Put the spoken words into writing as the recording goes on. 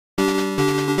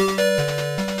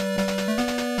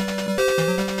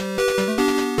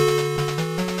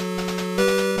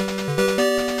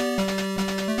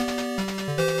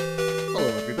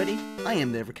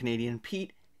Canadian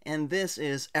Pete, and this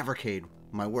is Evercade,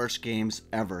 my worst games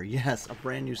ever. Yes, a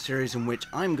brand new series in which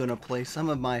I'm gonna play some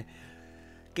of my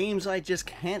games I just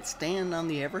can't stand on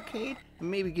the Evercade,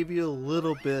 and maybe give you a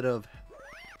little bit of,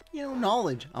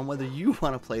 knowledge on whether you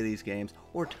want to play these games,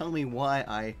 or tell me why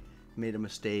I made a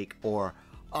mistake, or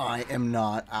I am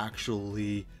not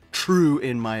actually true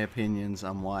in my opinions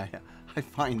on why I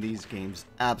find these games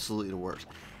absolutely the worst.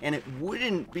 And it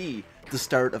wouldn't be the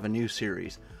start of a new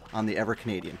series on the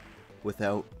EverCanadian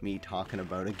without me talking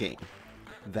about a game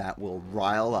that will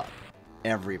rile up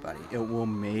everybody. It will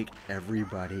make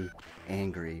everybody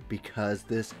angry because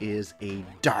this is a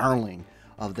darling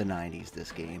of the 90s,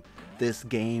 this game. This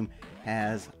game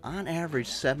has, on average,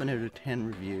 7 out of 10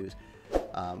 reviews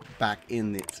back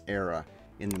in its era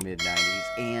in the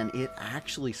mid-90s, and it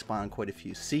actually spawned quite a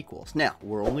few sequels. Now,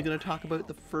 we're only going to talk about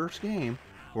the first game.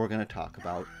 We're going to talk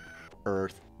about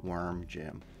Earthworm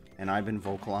Jim. And I've been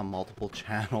vocal on multiple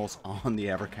channels on the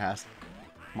Evercast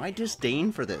my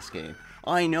disdain for this game.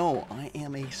 I know I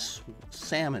am a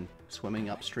salmon swimming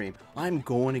upstream. I'm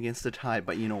going against the tide,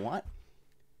 but you know what?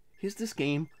 Is this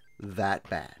game that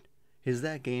bad? Is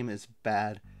that game as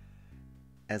bad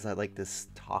as I like to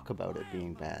talk about it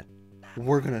being bad?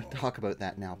 We're going to talk about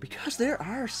that now because there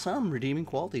are some redeeming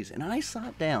qualities, and I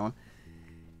sat down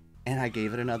and I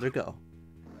gave it another go.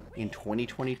 In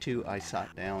 2022, I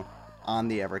sat down on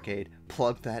the Evercade,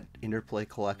 plugged that Interplay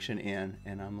collection in,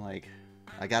 and I'm like,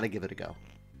 I gotta give it a go.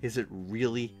 Is it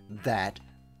really that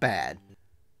bad?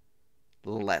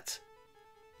 Let's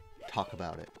talk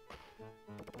about it.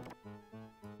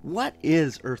 What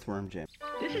is Earthworm Jim?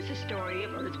 This is the story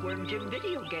of Earthworm Jim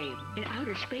video game. In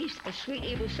outer space, a sweet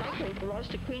evil cyborg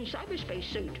lost a Queen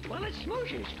cyberspace suit while it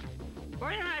smooshes.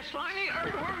 Bring that slimy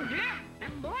Earthworm Jim,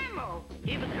 and blammo!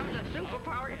 He becomes a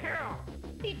superpowered hero.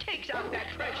 He takes out that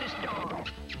precious dog.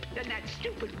 Then that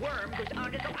stupid worm goes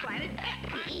onto the planet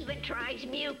X. He even tries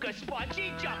mucus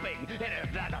spongy jumping. And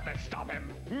if that doesn't stop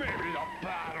him, maybe the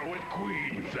battle with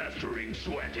Queen festering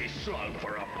sweaty slug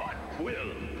for a butt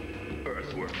will.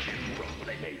 Earthworm Jim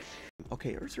Playmates.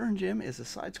 Okay, Earthworm Jim is a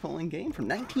side-scrolling game from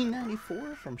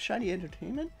 1994 from Shyte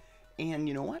Entertainment. And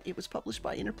you know what? It was published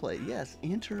by Interplay. Yes,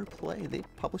 Interplay. They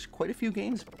published quite a few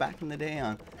games back in the day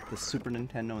on the Super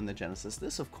Nintendo and the Genesis.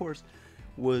 This, of course,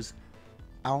 was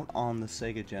out on the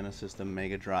Sega Genesis, the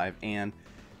Mega Drive, and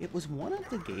it was one of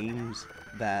the games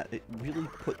that it really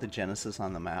put the Genesis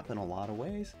on the map in a lot of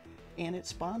ways, and it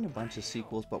spawned a bunch of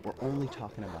sequels, but we're only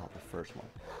talking about the first one.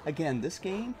 Again, this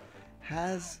game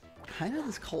has kind of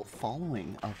this cult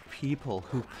following of people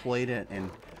who played it and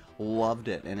loved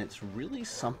it, and it's really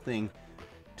something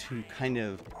to kind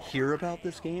of hear about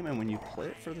this game, and when you play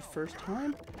it for the first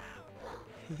time,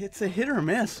 it's a hit or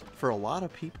miss for a lot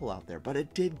of people out there, but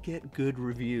it did get good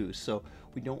reviews, so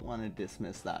we don't want to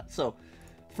dismiss that. So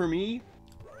for me,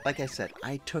 like I said,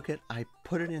 I took it, I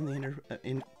put it in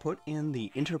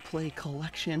the Interplay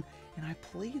collection, and I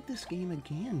played this game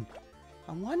again.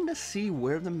 I wanted to see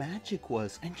where the magic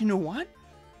was, and you know what?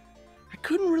 I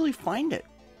couldn't really find it.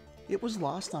 It was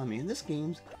lost on me. And this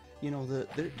game's,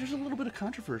 there's a little bit of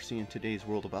controversy in today's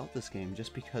world about this game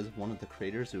just because of one of the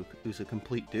creators who's a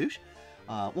complete douche.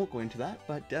 Won't go into that,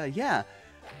 but yeah.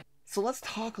 So let's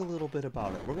talk a little bit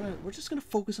about it. We're just gonna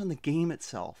focus on the game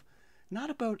itself, not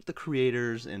about the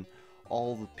creators and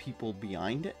all the people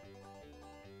behind it,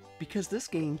 because this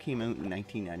game came out in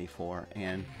 1994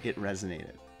 and it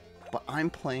resonated. But I'm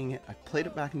playing it. I played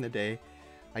it back in the day.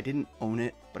 I didn't own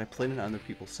it, but I played it on other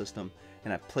people's system,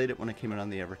 and I played it when it came out on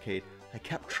the Evercade. I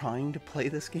kept trying to play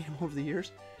this game over the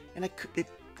years, and I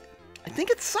think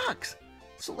it sucks.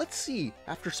 So let's see,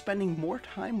 after spending more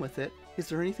time with it, is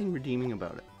there anything redeeming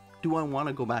about it? Do I want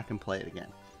to go back and play it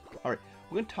again? Alright,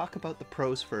 we're going to talk about the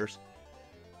pros first.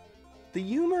 The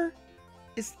humor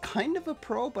is kind of a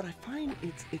pro, but I find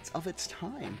it's of its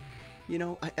time.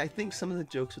 I think some of the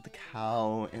jokes with the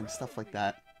cow and stuff like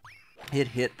that, it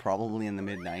hit probably in the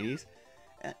mid-90s.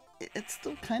 It's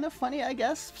still kind of funny, I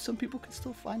guess. Some people can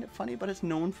still find it funny, but it's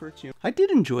known for its humor. I did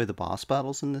enjoy the boss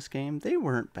battles in this game. They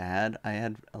weren't bad. I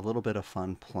had a little bit of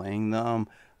fun playing them.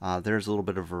 There's a little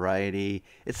bit of variety.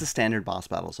 It's the standard boss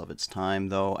battles of its time,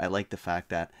 though. I like the fact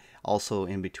that also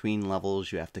in between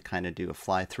levels, you have to kind of do a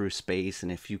fly through space,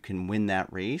 and if you can win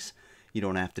that race, you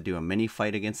don't have to do a mini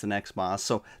fight against the next boss.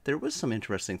 So there was some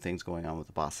interesting things going on with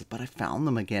the bosses, but I found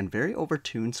them, again, very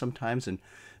overtuned sometimes, and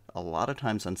a lot of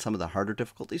times on some of the harder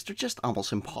difficulties, they're just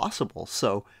almost impossible.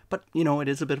 So, but it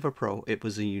is a bit of a pro. It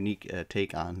was a unique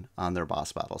take on their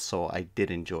boss battles, so I did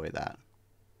enjoy that.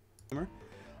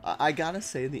 I gotta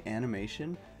say the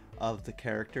animation of the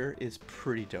character is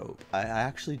pretty dope. I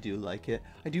actually do like it.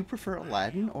 I do prefer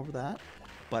Aladdin over that.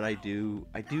 but I do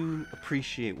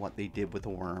appreciate what they did with a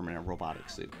worm in a robotic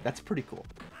suit. That's pretty cool.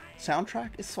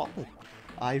 Soundtrack is solid.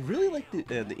 I really like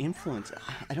the influence.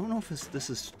 I don't know if this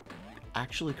is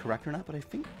actually correct or not, but I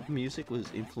think the music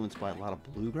was influenced by a lot of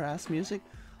bluegrass music,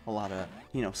 a lot of,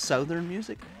 you know, southern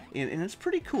music, and it's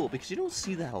pretty cool because you don't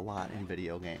see that a lot in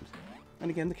video games. And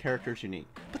again, the character is unique.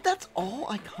 But that's all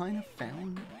I kind of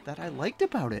found that I liked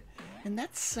about it. And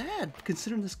that's sad,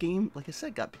 considering this game, like I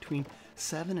said, got between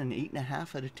 7 and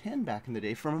 8.5 out of 10 back in the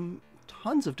day from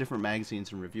tons of different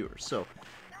magazines and reviewers. So,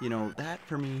 you know, that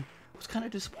for me was kind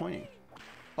of disappointing.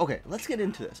 Okay, let's get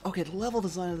into this. Okay, the level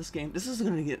design of this game, this is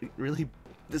going to get really,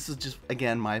 this is just,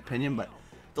 again, my opinion, but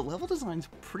the level design's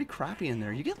pretty crappy in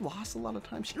there. You get lost a lot of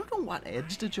times. You don't know what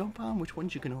edge to jump on, which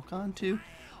ones you can hook onto.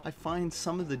 I find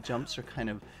some of the jumps are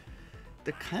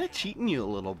they're kind of cheating you a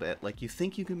little bit. Like, you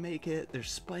think you can make it, there's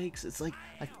spikes, it's like,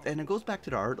 and it goes back to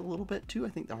the art a little bit too. I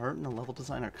think the art and the level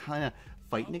design are kind of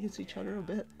fighting against each other a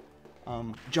bit.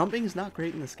 Jumping is not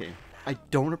great in this game. I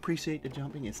don't appreciate the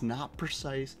jumping. It's not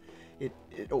precise.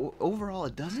 Overall,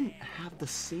 it doesn't have the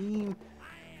same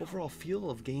overall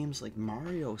feel of games like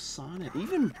Mario, Sonic,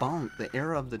 even Bonk, the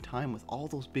era of the time with all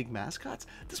those big mascots.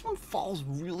 This one falls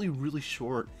really, really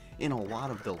short in a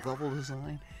lot of the level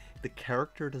design, the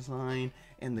character design,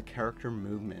 and the character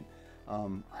movement.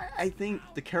 I think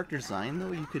the character design,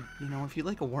 though, you could, you know, if you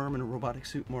like a worm in a robotic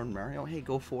suit more than Mario, hey,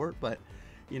 go for it. But,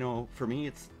 you know, for me,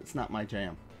 it's not my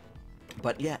jam.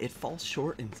 But yeah, it falls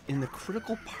short in the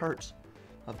critical parts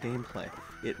of gameplay.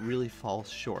 It really falls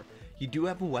short. You do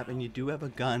have a weapon, you do have a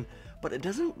gun, but it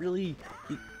doesn't really,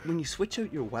 when you switch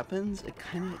out your weapons, it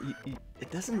kind of,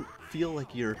 it doesn't feel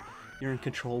like you're in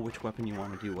control which weapon you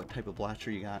want to do, what type of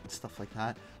blaster you got, and stuff like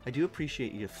that. I do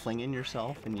appreciate you flinging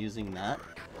yourself and using that,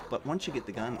 but once you get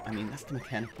the gun, I mean, that's the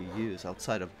mechanic you use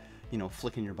outside of, you know,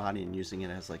 flicking your body and using it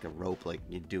as like a rope like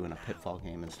you do in a Pitfall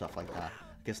game and stuff like that.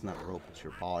 I guess not a rope, it's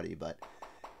your body, but,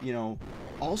 you know,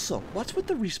 also, what's with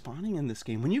the respawning in this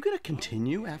game? When you get a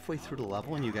continue halfway through the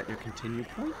level and you get your continue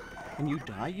point and you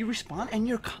die, you respawn and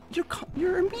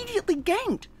you're immediately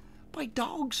ganked by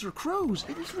dogs or crows.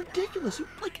 It is ridiculous.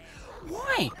 Like,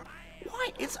 why? Why?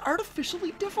 It's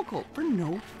artificially difficult for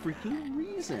no freaking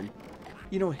reason.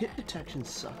 You know, hit detection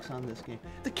sucks on this game.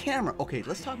 The camera. Okay,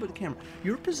 let's talk about the camera.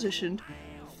 You're positioned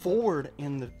forward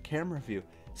in the camera view,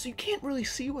 so you can't really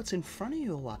see what's in front of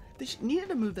you a lot. They needed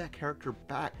to move that character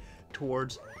back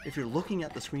towards, if you're looking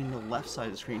at the screen, the left side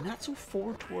of the screen, not so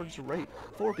forward towards the right,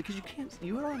 forward, because you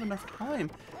don't have enough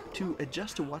time to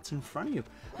adjust to what's in front of you.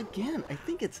 Again, I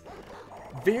think it's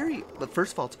but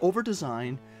first of all, it's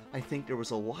over-designed. I think there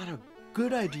was a lot of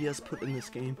good ideas put in this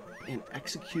game and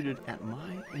executed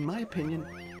in my opinion,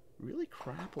 really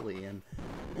crappily. And,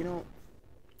 you know,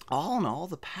 all in all,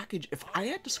 the package, if I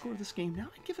had to score this game now,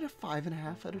 I'd give it a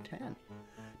 5.5 out of 10.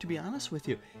 To be honest with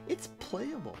you, it's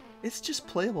playable. It's just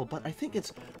playable, but I think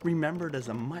it's remembered as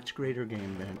a much greater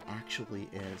game than it actually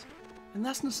is. And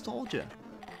that's nostalgia.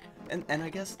 And I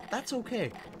guess that's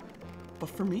okay. But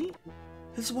for me,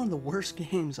 this is one of the worst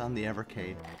games on the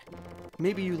Evercade.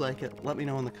 Maybe you like it. Let me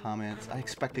know in the comments. I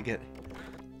expect to get,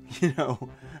 you know,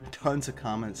 tons of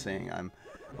comments saying I'm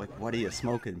like, what are you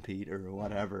smoking, Pete, or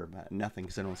whatever. But nothing,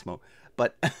 because I don't smoke.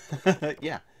 But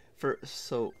yeah,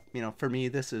 so you know, for me,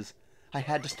 this is, I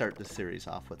had to start this series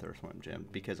off with Earthworm Jim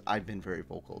because I've been very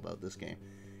vocal about this game.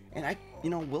 And you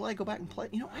know, will I go back and play?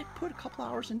 You know, I put a couple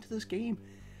hours into this game.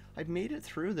 I've made it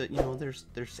through the, you know, there's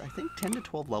I think 10 to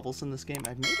 12 levels in this game.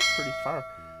 I've made it pretty far,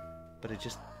 but I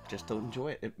just don't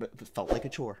enjoy it. It felt like a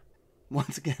chore.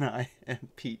 Once again, I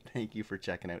and Pete, thank you for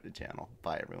checking out the channel.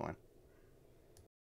 Bye, everyone.